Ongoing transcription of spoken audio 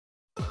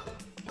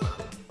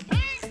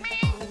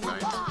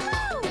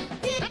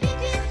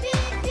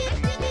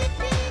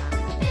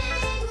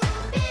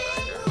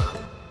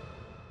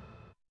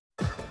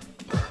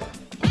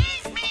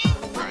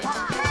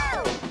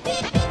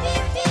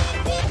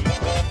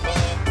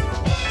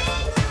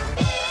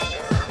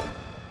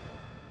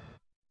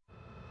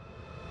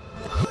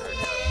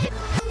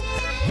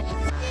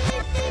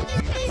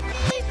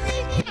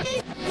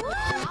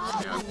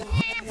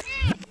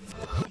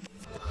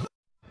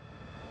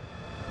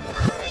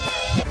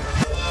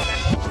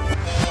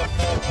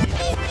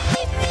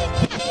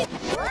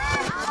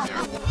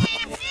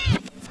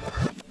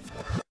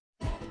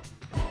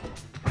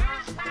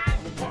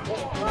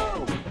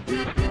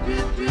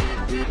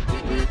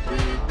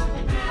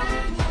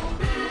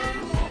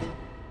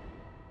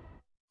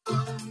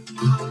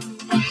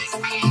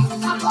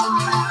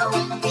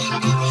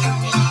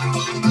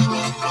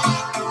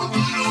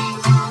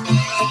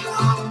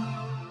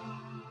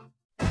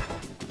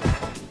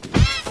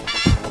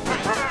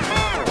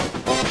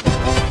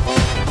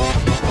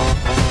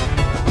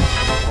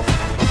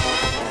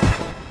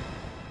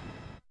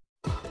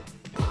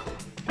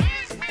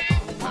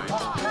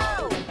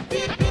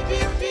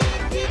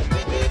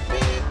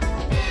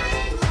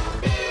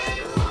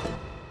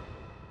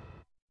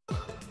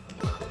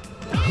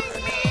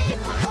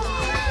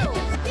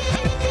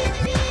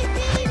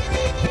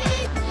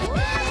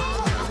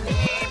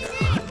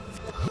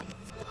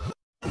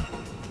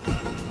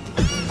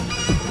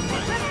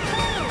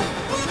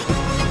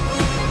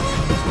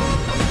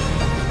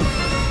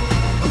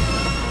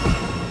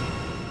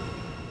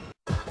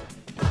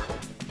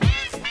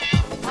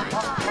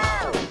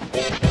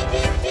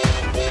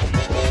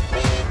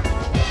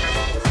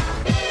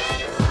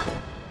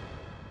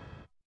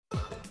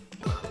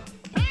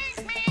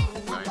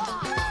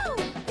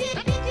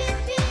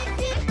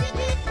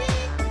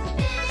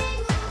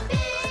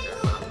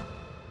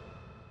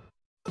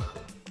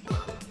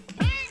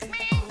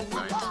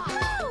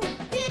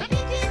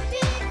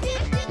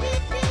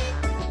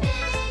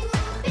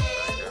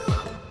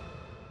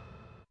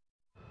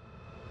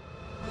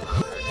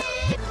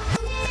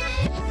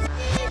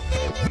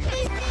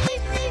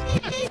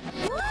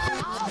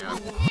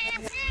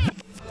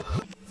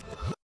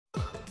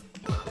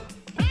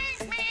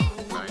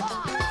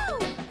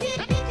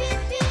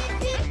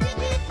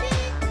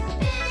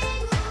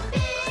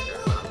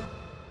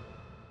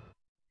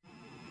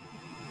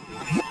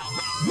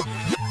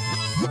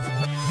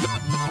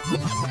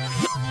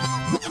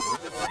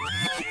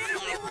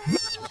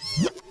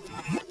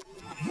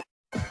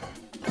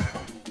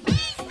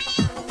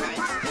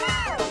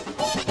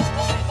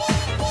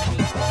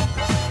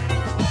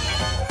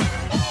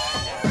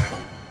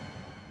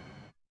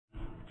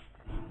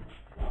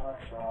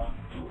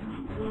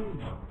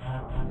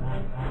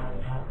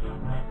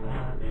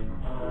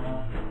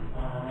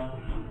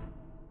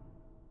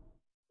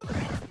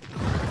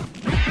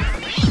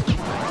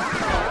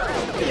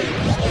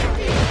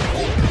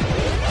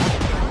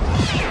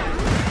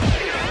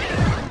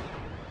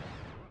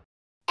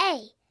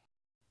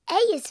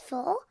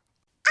for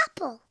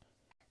apple.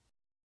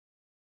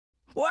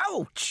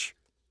 Ouch!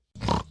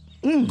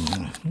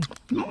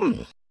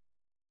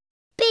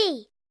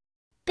 B.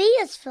 B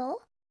is for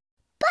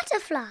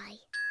butterfly.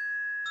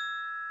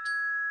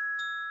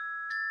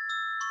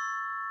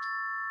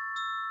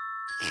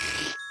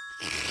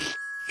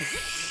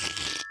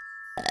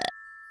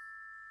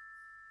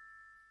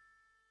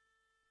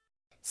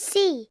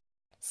 C.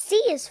 C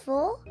is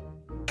for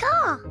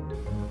car.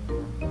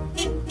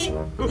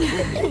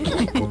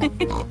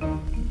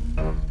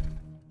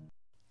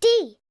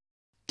 D.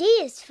 D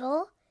is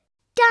for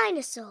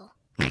dinosaur.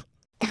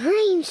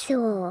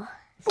 Dinosaur.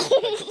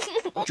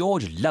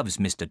 George loves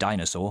Mr.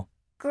 Dinosaur.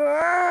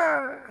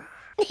 Grrr.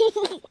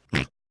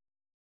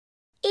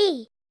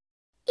 E.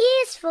 E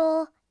is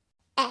for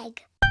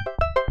egg.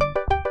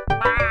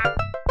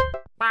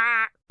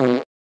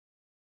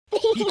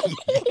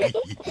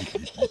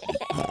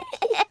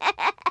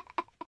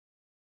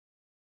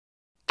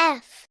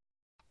 F.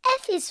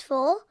 F is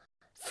for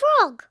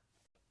frog.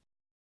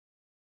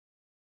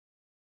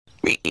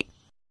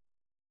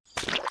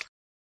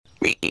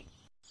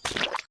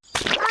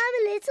 I'm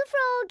a little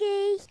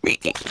froggy.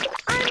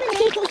 I'm a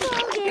little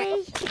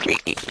froggy.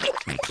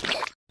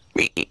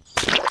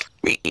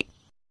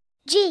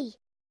 G.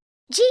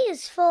 G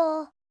is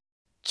for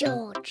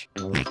George.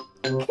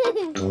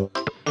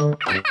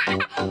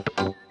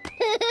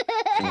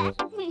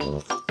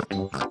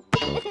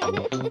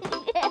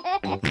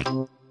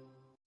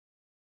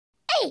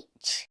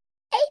 H.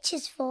 H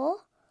is for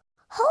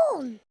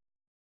horn.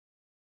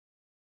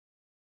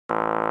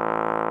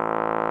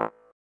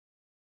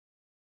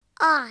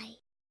 I.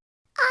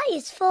 I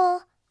is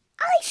for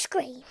ice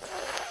cream.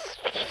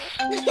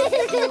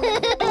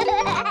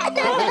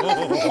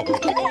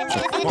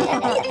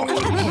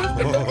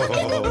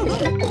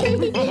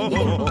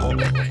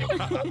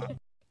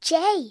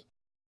 J.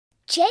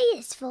 J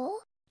is for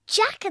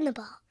Jack in the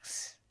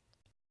Box.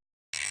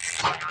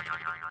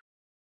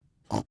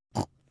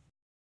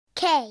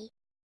 K.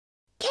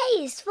 K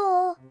is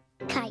for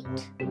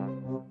kite.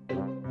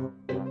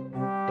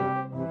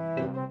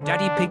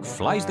 Daddy Pig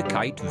flies the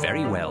kite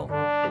very well.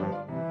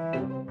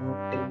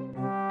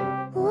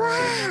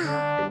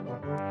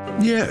 Wow!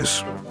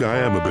 Yes, I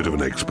am a bit of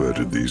an expert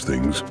at these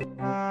things.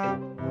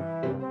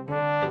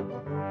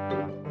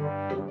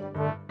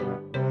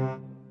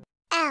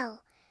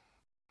 L.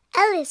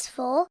 L is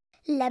for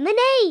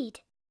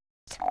lemonade.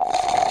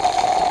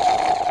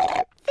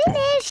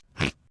 Finish!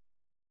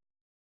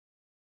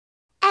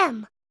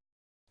 M.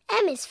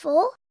 M is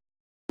for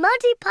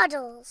muddy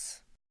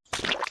puddles.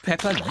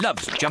 Peppa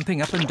loves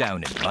jumping up and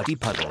down in muddy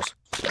puddles.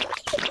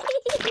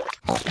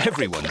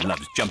 Everyone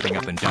loves jumping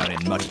up and down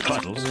in muddy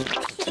puddles.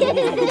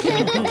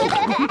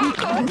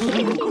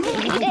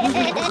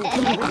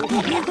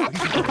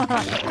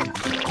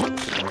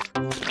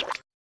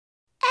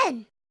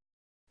 N.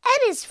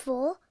 N is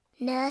for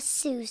Nurse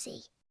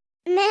Susie.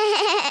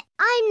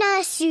 I'm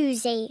Nurse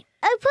Susie.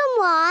 Open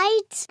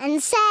wide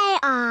and say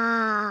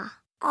ah.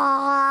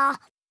 Ah.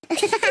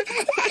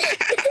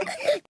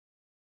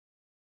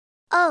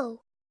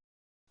 O.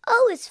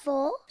 O is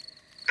for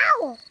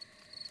owl.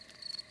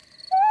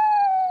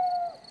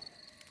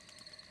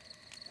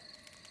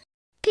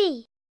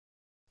 P.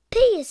 P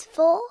is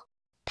for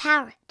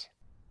parrot.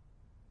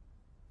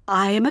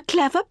 I am a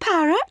clever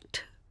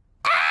parrot.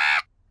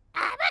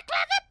 I'm a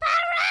clever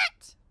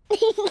parrot.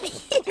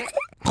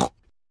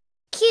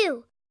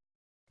 Q.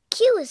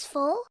 Q is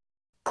for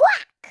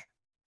quack.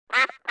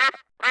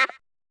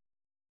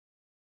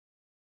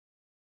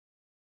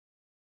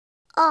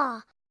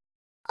 R.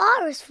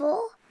 R is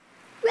for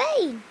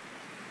rain.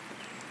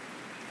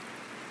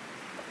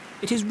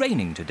 It is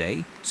raining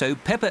today, so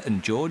Peppa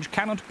and George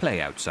cannot play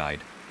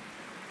outside.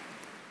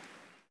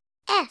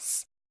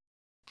 S.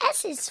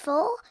 S is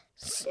for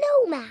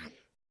snowman.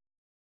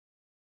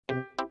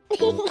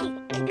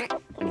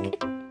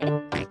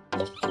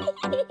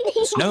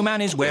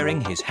 Snowman is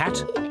wearing his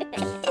hat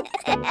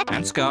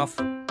and scarf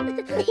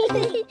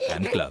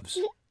and gloves.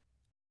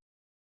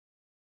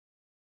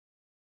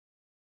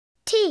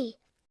 T.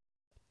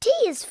 T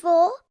is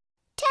for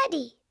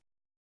Teddy.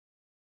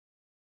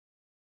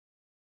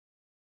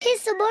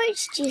 Here's some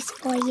orange juice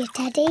for you,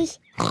 Teddy.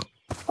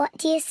 What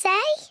do you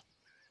say?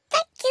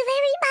 Thank you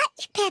very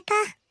much,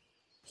 Peppa.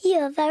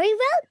 You're very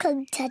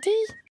welcome,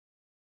 Teddy.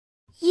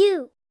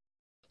 U.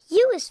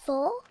 U is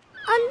for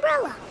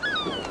umbrella.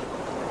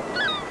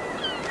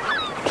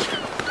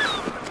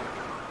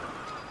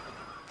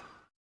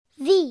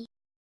 V.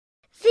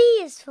 V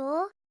is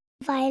for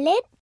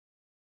violin.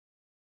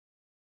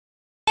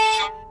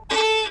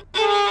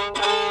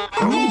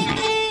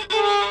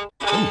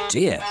 Oh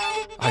dear,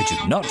 I do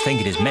not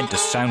think it is meant to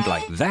sound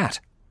like that.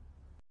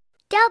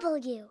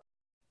 W.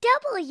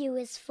 W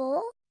is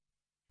for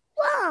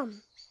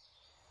worm.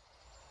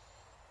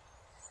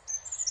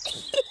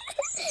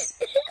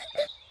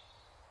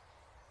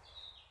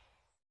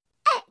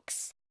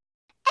 X.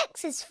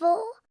 X is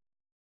for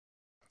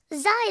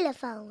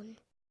xylophone.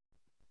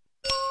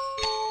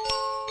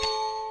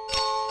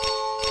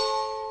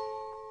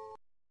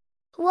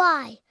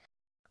 Y.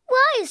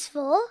 Y is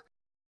for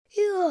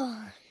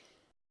yawn.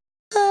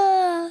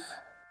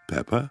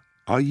 Peppa,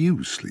 are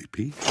you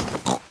sleepy?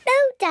 No,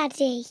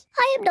 Daddy,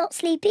 I am not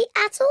sleepy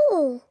at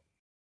all.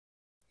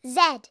 Z.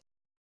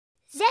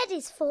 Z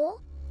is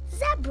for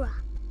zebra.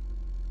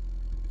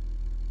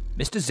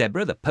 Mr.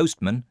 Zebra, the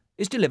postman,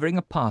 is delivering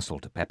a parcel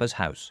to Peppa's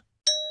house.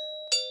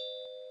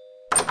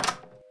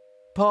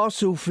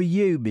 Parcel for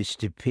you,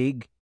 Mr.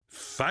 Pig.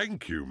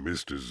 Thank you,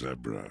 Mr.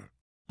 Zebra.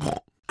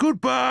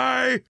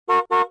 Goodbye!